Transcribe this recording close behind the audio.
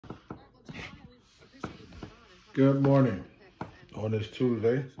Good morning on this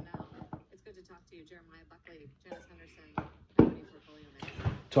Tuesday.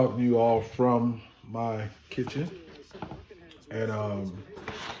 Talking to you all from my kitchen, and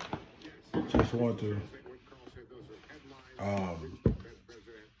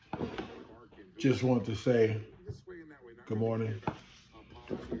just want to say good morning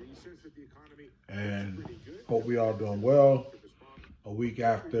and hope we all doing well. A week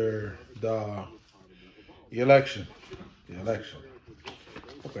after the election.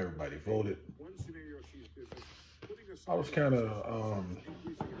 Hope everybody voted. I was kind of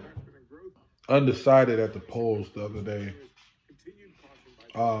undecided at the polls the other day.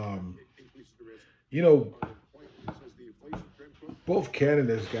 You know, both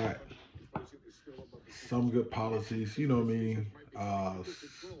candidates got some good policies, you know what I mean?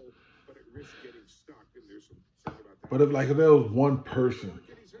 But if there was one person,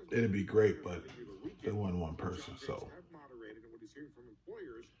 it'd be great, but there wasn't one person, so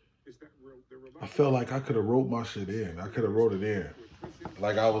I felt like I could have wrote my shit in. I could have wrote it in.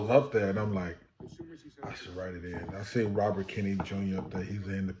 Like I was up there and I'm like, I should write it in. I seen Robert Kennedy Jr. up there, he's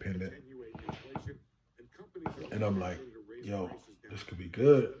an independent. And I'm like, yo, this could be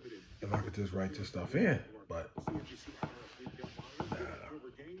good if I could just write this stuff in. But nah.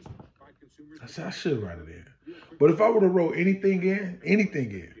 I said I should write it in. But if I would have wrote anything in,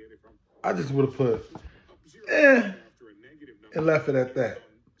 I just would have put and left it at that.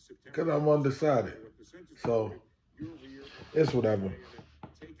 Because I'm undecided. So it's whatever.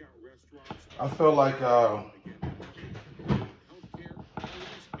 I felt like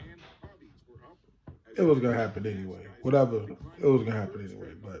it was gonna happen anyway. Whatever, it was gonna happen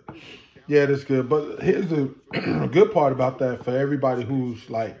anyway. But yeah, that's good. But here's the good part about that for everybody who's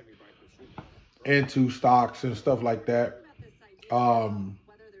like into stocks and stuff like that.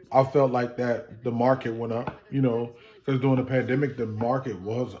 I felt like that the market went up, you know, because during the pandemic, the market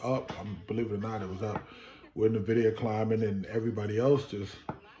was up. Believe it or not, it was up. With NVIDIA climbing and everybody else, just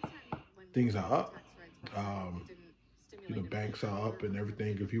things are up. You know, banks are up and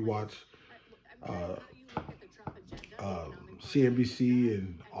everything. If you watch CNBC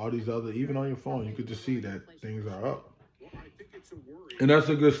and all these other, even on your phone, you could just see that things are up. And that's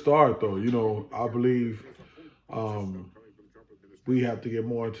a good start, though. You know, I believe we have to get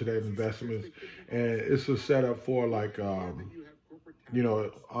more into that investments. And it's a setup for, like, you know,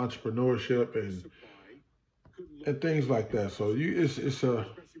 entrepreneurship and things like that. So it's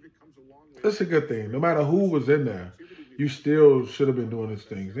a good thing. No matter who was in there, you still should have been doing these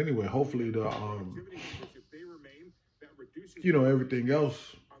things. Anyway, hopefully the, you know, everything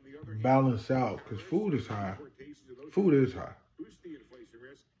else balance out because food is high.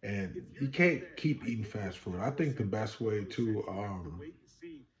 And you can't keep eating fast food. I think the best way to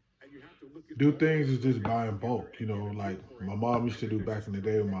do things is just buy in bulk. You know, like my mom used to do back in the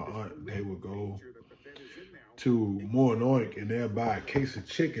day with my aunt. They would go to Moore and Oink and they'll buy a case of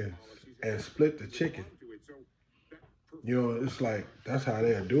chicken and split the chicken. You know, it's like, that's how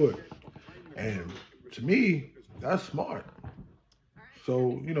they'll do it. And to me, that's smart.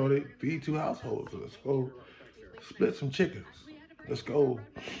 So, you know, they feed two households. So let's go split some chickens. Let's go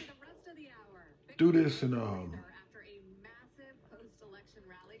do this, and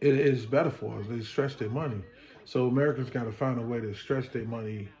it is better for us. They stretch their money. So Americans got to find a way to stretch their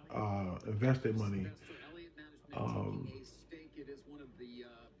money, invest their money,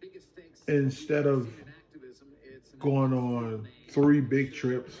 instead of going on 3 big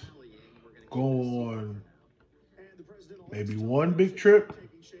trips, go on maybe 1 big trip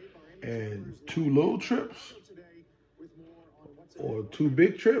and 2 little trips, or 2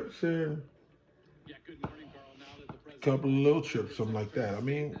 big trips and a couple of little trips, something like that. I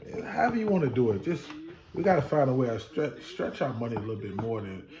mean, however you want to do it, just we got to find a way to stretch our money a little bit more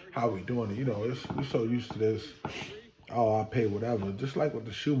than how we doing it. You know, we're so used to this, oh, I pay whatever. Just like with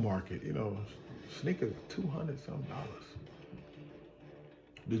the shoe market, you know, sneakers $200-something.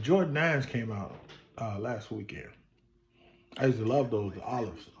 The Jordan 9s came out last weekend. I used to love those, the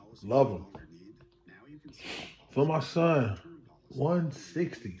olives. Love them. For my son,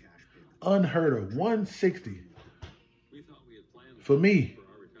 160. Unheard of, 160. For me,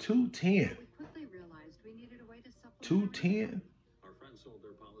 210. 210?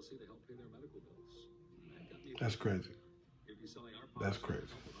 That's crazy. That's crazy.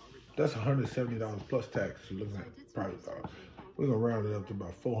 That's $170 plus tax. You're looking at probably, we're going to round it up to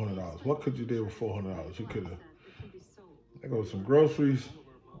about $400. What could you do with $400? You could have, there goes some groceries.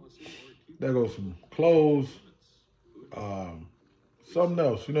 There goes some clothes. Something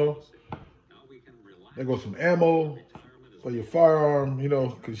else, you know. There goes some ammo. for your firearm, you know,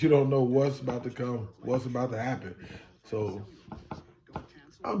 because you don't know what's about to come, what's about to happen. So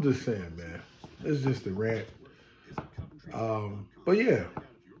I'm just saying, man, it's just a rant. But yeah,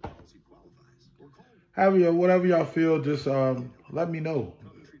 whatever y'all feel, just let me know.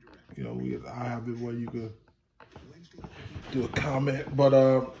 You know, I have it where you can do a comment. But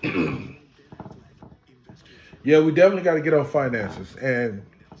yeah, we definitely got to get on finances. And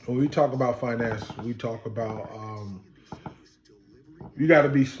when we talk about finance, we talk about you got to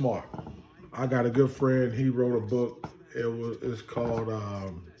be smart. I got a good friend. He wrote a book. It's called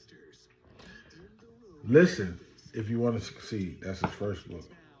Listen If You Want to Succeed. That's his first book,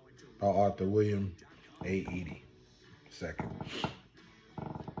 by Author William A. Edey II.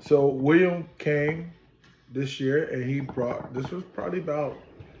 So William came this year, and he brought, this was probably about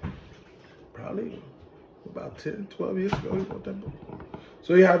 10, 12 years ago he wrote that book.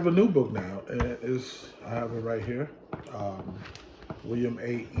 So he has a new book now, and I have it right here. William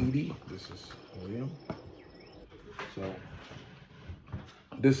A. Edey. This is William. So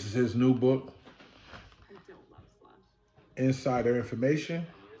this is his new book, Insider Information.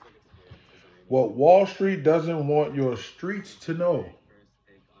 What Wall Street Doesn't Want Your Streets to Know.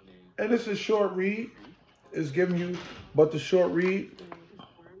 And it's a short read. It's giving you, but the short read,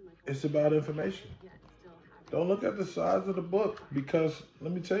 it's about information. Don't look at the size of the book, because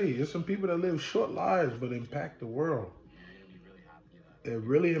let me tell you, there's some people that live short lives but impact the world. It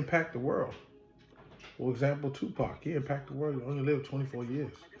really impact the world. For example, Tupac, he impacted the world. He only lived 24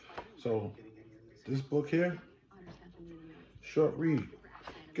 years. So this book here, short read,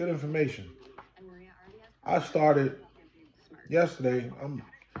 good information. I started yesterday,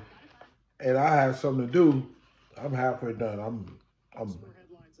 and I had something to do. I'm halfway done. I'm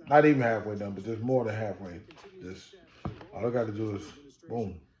not even halfway done, but just more than halfway. Just all I got to do is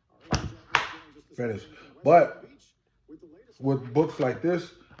boom, finish. But with books like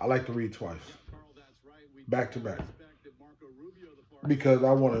this, I like to read twice, back to back, because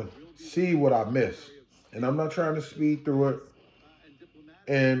I want to see what I miss, and I'm not trying to speed through it.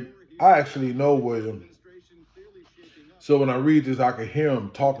 And I actually know William, so when I read this, I can hear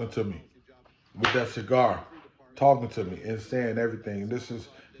him talking to me with that cigar, talking to me and saying everything.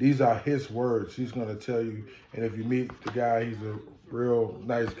 These are his words. He's going to tell you. And if you meet the guy, he's a real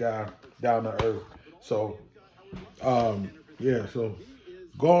nice guy, down to earth. So, yeah, so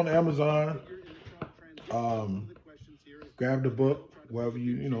go on Amazon, grab the book, wherever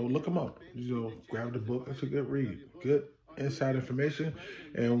you look them up. Grab the book. It's a good read. Good inside information.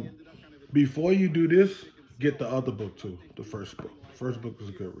 And before you do this, get the other book too, the first book. First book is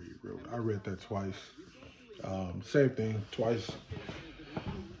a good read. I read that twice. Same thing, twice.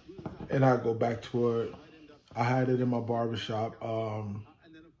 And I go back to it. I had it in my barbershop. I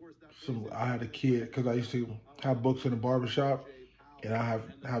had a kid, because I used to have books in the barbershop, and I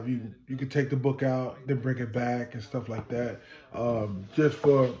have you could take the book out, then bring it back and stuff like that. Just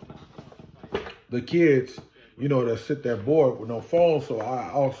for the kids, that sit there bored with no phone. So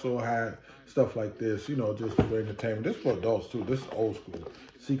I also had stuff like this, just for entertainment. This is for adults too. This is old school.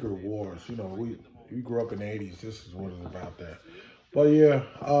 Secret Wars. We grew up in the 80s. This is what it's about that. But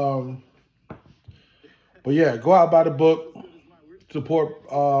yeah, go out, buy the book, support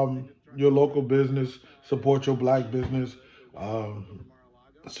your local business, support your black business,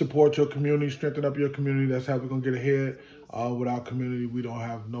 support your community, strengthen up your community. That's how we're gonna get ahead. Without community, we don't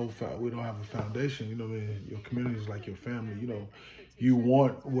have a foundation. Your community is like your family. You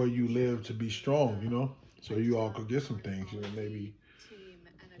want where you live to be strong. So you all could get some things. Maybe,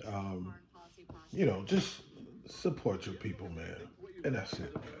 just support your people, man. And that's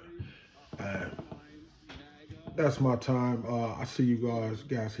it, man. That's my time. I see you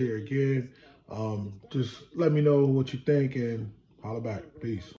guys here again. Just let me know what you think and holla back. Peace.